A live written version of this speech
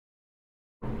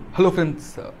Hello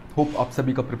friends, hope आप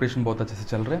सभी का प्रिपरेशन बहुत अच्छे से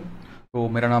चल रहा है। तो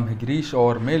मेरा नाम है गिरीश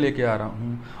और मैं लेके आ रहा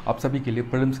हूँ आप सभी के लिए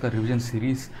प्रीलिम्स का रिवीजन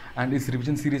सीरीज़। एंड इस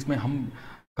रिवीजन सीरीज़ में हम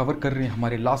कवर कर रहे हैं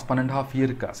हमारे लास्ट 1.5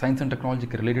 ईयर का साइंस एंड टेक्नोलॉजी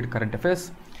के रिलेटेड करंट अफेयर्स।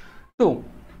 तो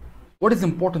what is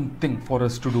important thing for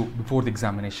us to do before the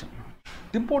examination?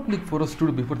 The important thing for us to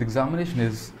do before the examination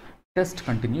is test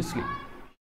continuously.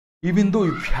 Even though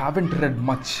if you haven't read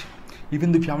much,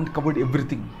 even though if you haven't covered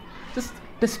everything, just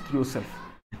test yourself.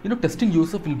 Testing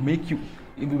yourself will make you,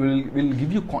 will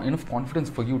give you enough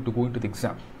confidence for you to go into the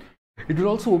exam. It will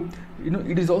also,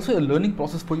 it is also a learning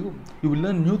process for you. You will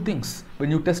learn new things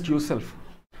when you test yourself.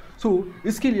 So,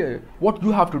 इसके लिए what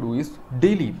you have to do is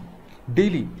daily,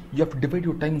 you have to divide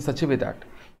your time in such a way that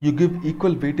you give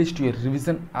equal weightage to your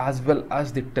revision as well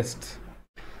as the tests.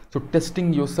 So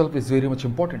testing yourself is very much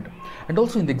important. And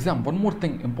also in the exam, one more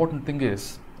thing, important thing is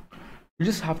you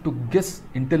just have to guess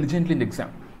intelligently in the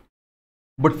exam.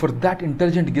 But for that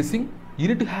intelligent guessing, you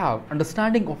need to have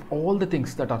understanding of all the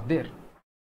things that are there.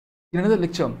 In another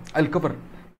lecture, I'll cover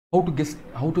how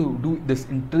to do this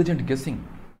intelligent guessing.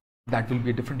 That will be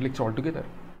a different lecture altogether.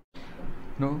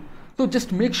 So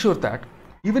just make sure that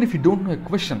even if you don't know a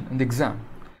question in the exam,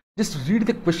 just read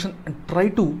the question and try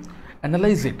to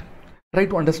analyze it. Try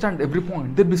to understand every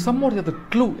point. There'll be some or the other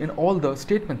clue in all the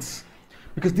statements,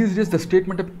 because these days the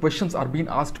statement of questions are being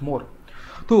asked more.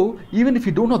 So even if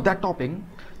you don't know that topic,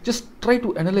 just try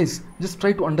to analyze, just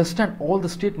try to understand all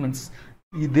the statements.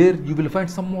 There you will find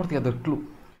some or the other clue.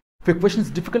 If a question is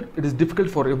difficult, it is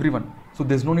difficult for everyone, so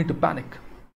there's no need to panic.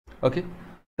 Okay,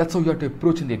 that's how you have to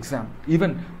approach in the exam.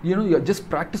 Even you just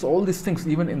practice all these things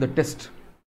even in the test.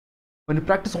 When you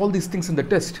practice all these things in the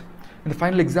test, in the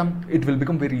final exam it will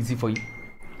become very easy for you.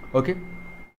 Okay,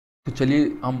 तो चलिए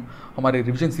हम हमारे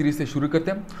revision series से शुरू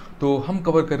करते हैं. तो हम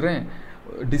कवर कर रहे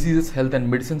हैं डिजीजेस, हेल्थ एंड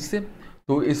मेडिसिन से.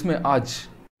 तो इसमें आज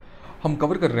हम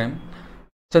कवर कर रहे हैं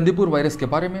चंदीपुर वायरस के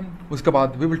बारे में. उसके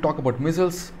बाद we will talk about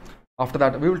measles. After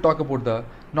that we will talk about the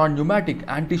non pneumatic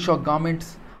anti shock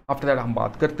garments. After that हम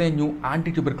बात करते हैं न्यू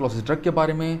एंटी ट्यूबरकुलोसिस ड्रग के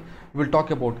बारे में. We will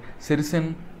talk about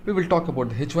sericin. We will talk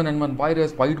about the H1N1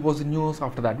 virus, why it was in news.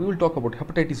 After that, we will talk about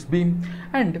hepatitis B,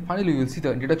 and finally, we will see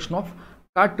the introduction of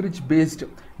cartridge-based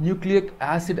nucleic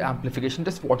acid amplification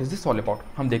test. What is this all about?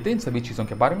 हम देखते हैं इन सभी चीज़ों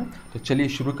के बारे में. तो चलिए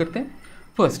शुरू करते हैं.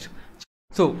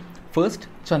 First,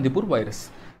 Chandipur virus.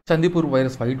 Chandipur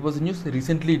virus, why it was in news?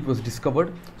 Recently, it was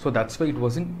discovered, so that's why it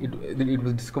was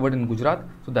discovered in Gujarat.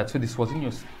 So that's why this was in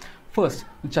news. First,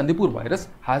 the Chandipur virus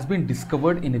has been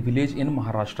discovered in a village in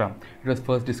Maharashtra. It was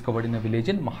first discovered in a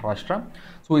village in Maharashtra.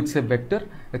 So it's a vector.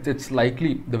 It's likely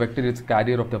the vector is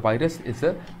carrier of the virus is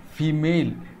a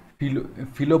female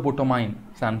philobotomine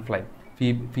sandfly.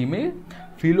 Female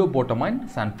philobotomine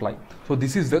sandfly. So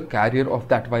this is the carrier of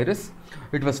that virus.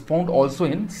 It was found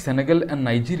also in Senegal and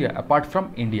Nigeria, apart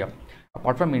from India.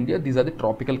 These are the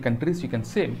tropical countries, you can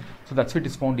say. So that's why it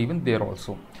is found even there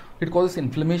also. It causes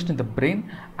inflammation in the brain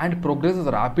and progresses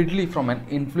rapidly from an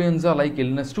influenza-like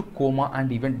illness to coma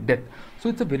and even death. So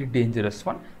it's a very dangerous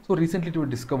one. So recently it was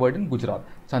discovered in Gujarat.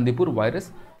 Chandipur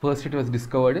virus, first it was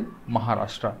discovered in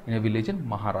Maharashtra, in a village in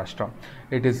Maharashtra.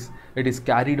 It is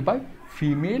carried by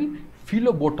female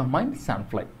philobotomine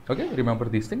sandfly. Okay, remember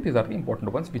these things. These are the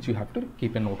important ones which you have to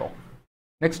keep a note of.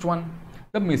 Next one,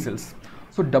 the measles.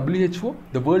 So WHO,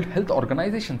 the World Health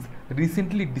Organization,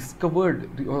 recently discovered,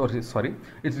 it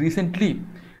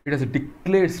has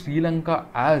declared Sri Lanka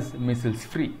as measles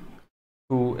free.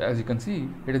 So as you can see,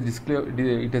 it has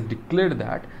declared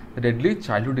that the deadly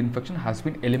childhood infection has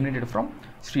been eliminated from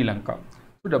Sri Lanka.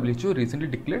 So WHO recently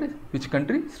declared which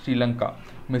country? Sri Lanka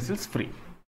measles free.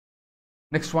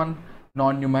 Next one,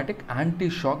 non-pneumatic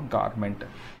anti-shock garment.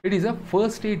 It is a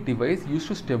first aid device used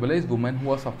to stabilize women who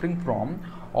are suffering from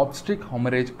obstetric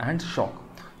hemorrhage and shock.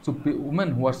 So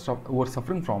women who are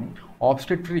suffering from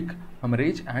obstetric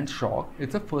hemorrhage and shock,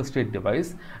 it's a first aid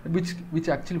device which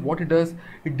actually what it does,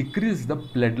 it decreases the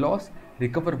blood loss,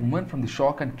 recover women from the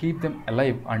shock and keep them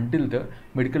alive until the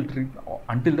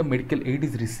medical aid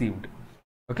is received.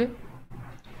 Okay,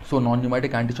 so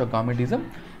non-pneumatic anti-shock garment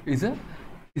is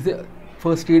a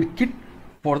first aid kit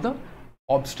for the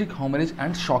obstetric hemorrhage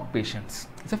and shock patients.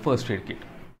 It's a first aid kit.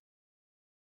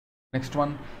 Next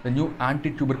one, the new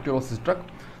anti-tuberculosis drug.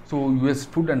 So US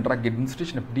Food and Drug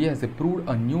Administration, FDA, has approved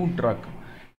a new drug,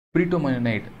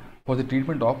 predominate, for the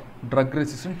treatment of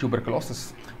drug-resistant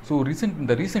tuberculosis. So in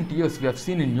the recent years, we have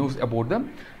seen in news about the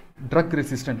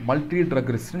multi-drug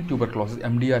resistant tuberculosis,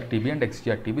 MDR-TB and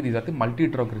XDR-TB. These are the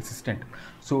multi-drug resistant.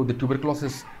 So the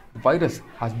tuberculosis virus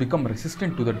has become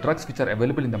resistant to the drugs which are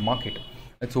available in the market.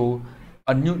 And so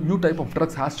a new type of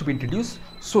drugs has to be introduced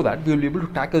so that we will be able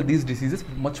to tackle these diseases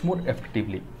much more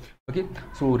effectively. Okay,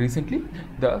 so recently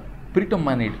the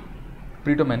predominate,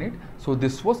 so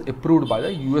this was approved by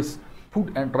the US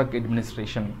Food and Drug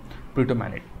Administration,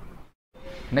 predominate.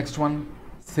 Next one,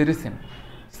 sericin.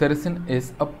 Sericin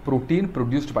is a protein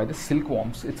produced by the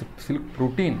silkworms. It's a silk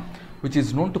protein which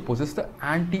is known to possess the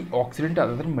antioxidant and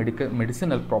other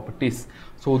medicinal properties.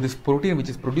 So this protein which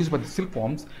is produced by the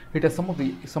silkworms, it has some of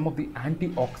the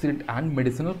antioxidant and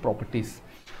medicinal properties.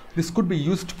 This could be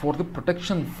used for the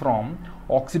protection from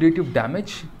oxidative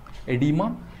damage,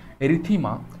 edema,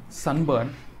 erythema,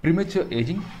 sunburn, premature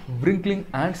aging, wrinkling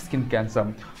and skin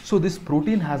cancer. So this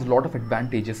protein has a lot of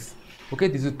advantages. Okay,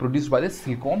 this is produced by the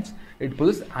silkworms. It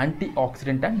possesses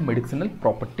antioxidant and medicinal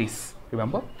properties.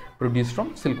 Remember, produced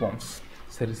from silkworms.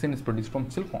 Sericin is produced from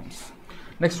silkworms.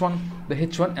 Next one, the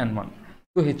H1N1.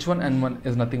 So H1N1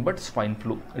 is nothing but swine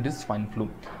flu. It is swine flu.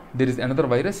 There is another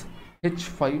virus,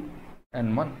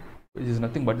 H5N1, which is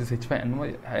nothing but this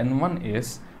H5N1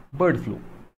 is bird flu.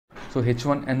 So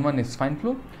H1N1 is swine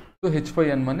flu. So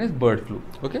H5N1 is bird flu.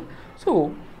 Okay.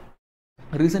 So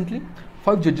recently,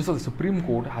 5 judges of the Supreme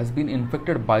Court has been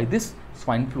infected by this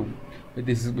swine flu,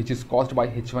 which is caused by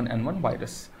H1N1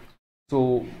 virus.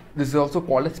 So this is also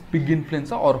called as pig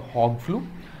influenza or hog flu.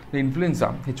 The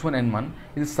influenza H1N1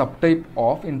 is a subtype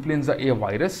of influenza A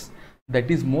virus that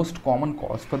is most common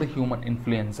cause for the human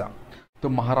influenza. So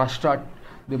Maharashtra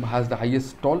has the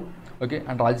highest toll, okay,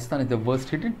 and Rajasthan is the worst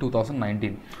hit in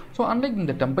 2019. So unlike in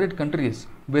the temperate countries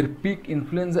where peak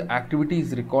influenza activity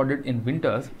is recorded in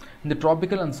winters, in the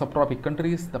tropical and subtropic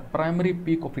countries the primary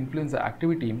peak of influenza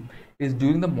activity is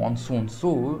during the monsoon.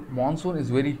 So monsoon is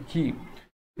very key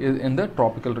in the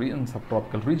tropical and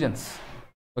subtropical regions.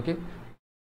 Okay,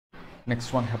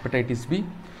 next one, hepatitis B.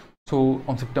 So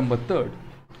on September 3rd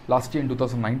last year in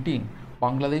 2019,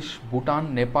 Bangladesh,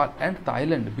 Bhutan, Nepal and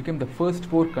Thailand became the first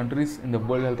 4 countries in the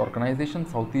World Health Organization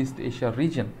Southeast Asia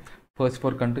region. First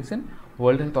 4 countries in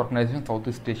World Health Organization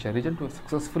Southeast Asia region to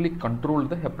successfully control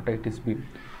the hepatitis B.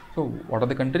 So what are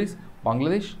the countries?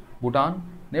 Bangladesh, Bhutan,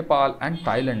 Nepal and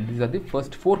Thailand. These are the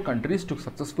first 4 countries to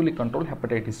successfully control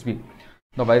hepatitis B.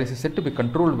 The virus is said to be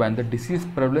controlled when the disease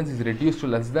prevalence is reduced to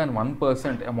less than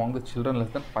 1% among the children less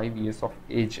than 5 years of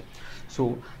age.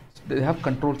 So they have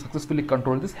successfully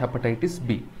controlled this hepatitis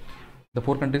B. The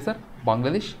 4 countries are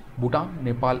Bangladesh, Bhutan,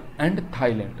 Nepal and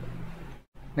Thailand.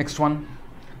 Next one,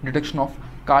 detection of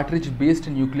cartridge-based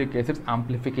nucleic acids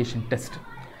amplification test.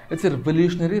 It's a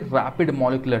revolutionary rapid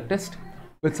molecular test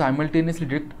which simultaneously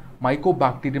detects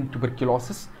Mycobacterium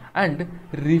tuberculosis and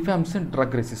rifampicin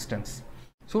drug resistance.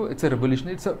 So it's a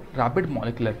revolutionary, it's a rapid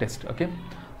molecular test. Okay,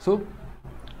 so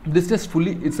this test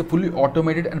it's a fully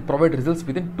automated and provide results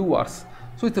within 2 hours.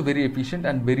 So it's a very efficient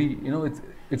and very,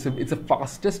 it's a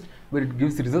fast test where it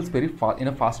gives results very fast in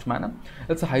a fast manner.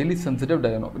 It's a highly sensitive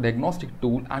diagnostic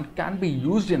tool and can be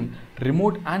used in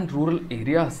remote and rural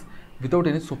areas without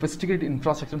any sophisticated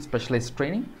infrastructure and specialized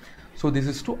training. So this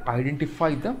is to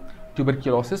identify the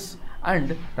tuberculosis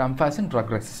and rifampicin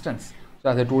drug resistance. So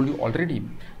as I told you already,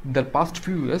 in the past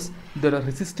few years, the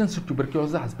resistance to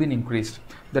tuberculosis has been increased.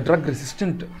 The drug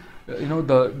resistant,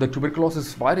 the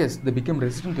tuberculosis virus, they became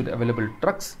resistant to the available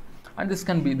drugs, and this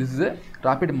is a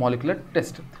rapid molecular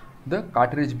test, the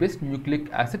cartridge-based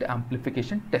nucleic acid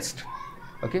amplification test.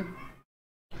 Okay.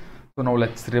 So now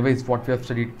let's revise what we have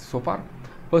studied so far.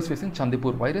 First, we have seen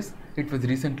Chandipur virus. It was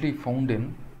recently found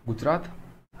in Gujarat.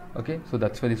 Okay, so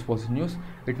that's why this was news.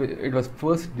 It was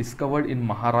first discovered in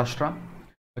Maharashtra.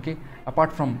 Okay,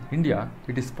 apart from India,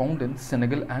 it is found in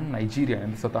Senegal and Nigeria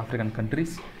and the South African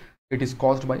countries. It is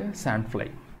caused by a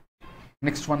sandfly.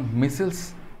 Next one,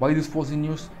 measles. Why this was in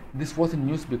news? This was in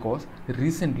news because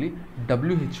recently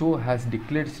WHO has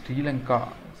declared Sri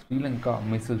Lanka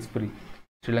measles free.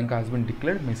 Sri Lanka has been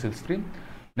declared measles free.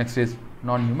 Next is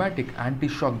non-pneumatic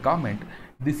anti-shock garment.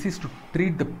 This is to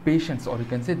treat the patients, or you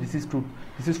can say this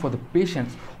is for the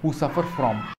patients who suffer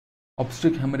from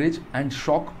obstetric hemorrhage and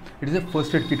shock. It is a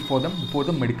first aid kit for them before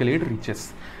the medical aid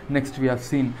reaches. Next, we have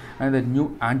seen another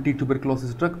new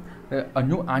anti-tuberculosis drug. A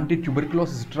new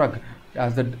anti-tuberculosis drug,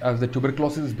 as the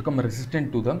tuberculosis has become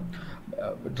resistant to the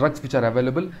drugs which are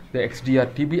available, the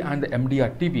XDR-TB and the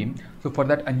MDR-TB. So for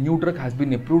that, a new drug has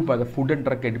been approved by the Food and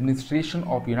Drug Administration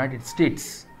of United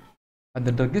States, and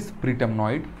the drug is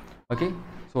pretemnoid. Okay,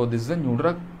 so this is a new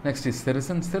drug. Next is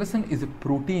sericin. Sericin is a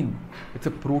protein. It's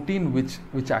a protein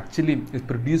which actually is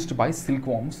produced by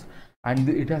silkworms. and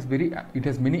it has many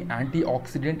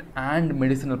antioxidant and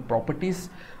medicinal properties.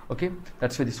 Okay,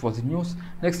 that's why this was in news.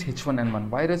 Next, H1N1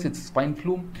 virus, it's swine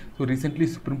flu. So recently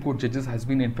Supreme Court judges has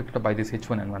been infected by this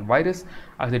H1N1 virus.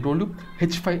 As I told you,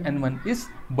 H5N1 is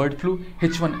bird flu,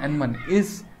 H1N1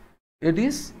 is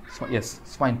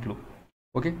swine flu.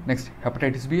 Okay, next,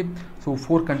 hepatitis B. So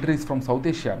 4 countries from South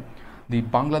Asia, the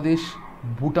Bangladesh,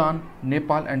 Bhutan,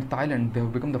 Nepal and Thailand, they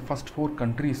have become the first 4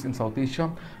 countries in South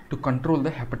Asia to control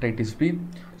the hepatitis B.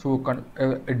 So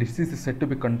a disease is said to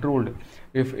be controlled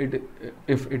if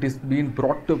it is being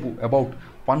brought to about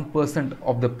 1%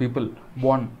 of the people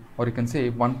born, or you can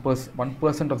say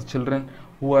 1% of the children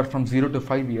who are from 0 to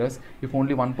 5 years. If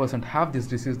only 1% have this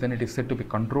disease, then it is said to be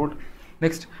controlled.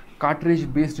 Next,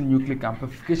 cartridge based nucleic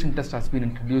amplification test has been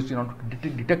introduced in order to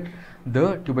detect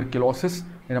the tuberculosis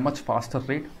in a much faster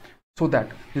rate. So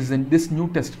that this new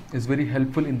test is very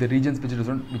helpful in the regions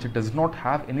which does not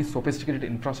have any sophisticated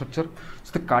infrastructure.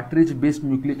 So the cartridge based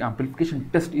nucleic amplification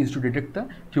test is to detect the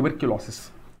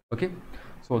tuberculosis. Okay,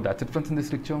 so that's it friends in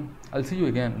this lecture. I'll see you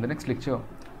again in the next lecture.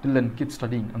 Till then, keep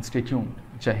studying and stay tuned.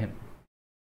 Jai Hind.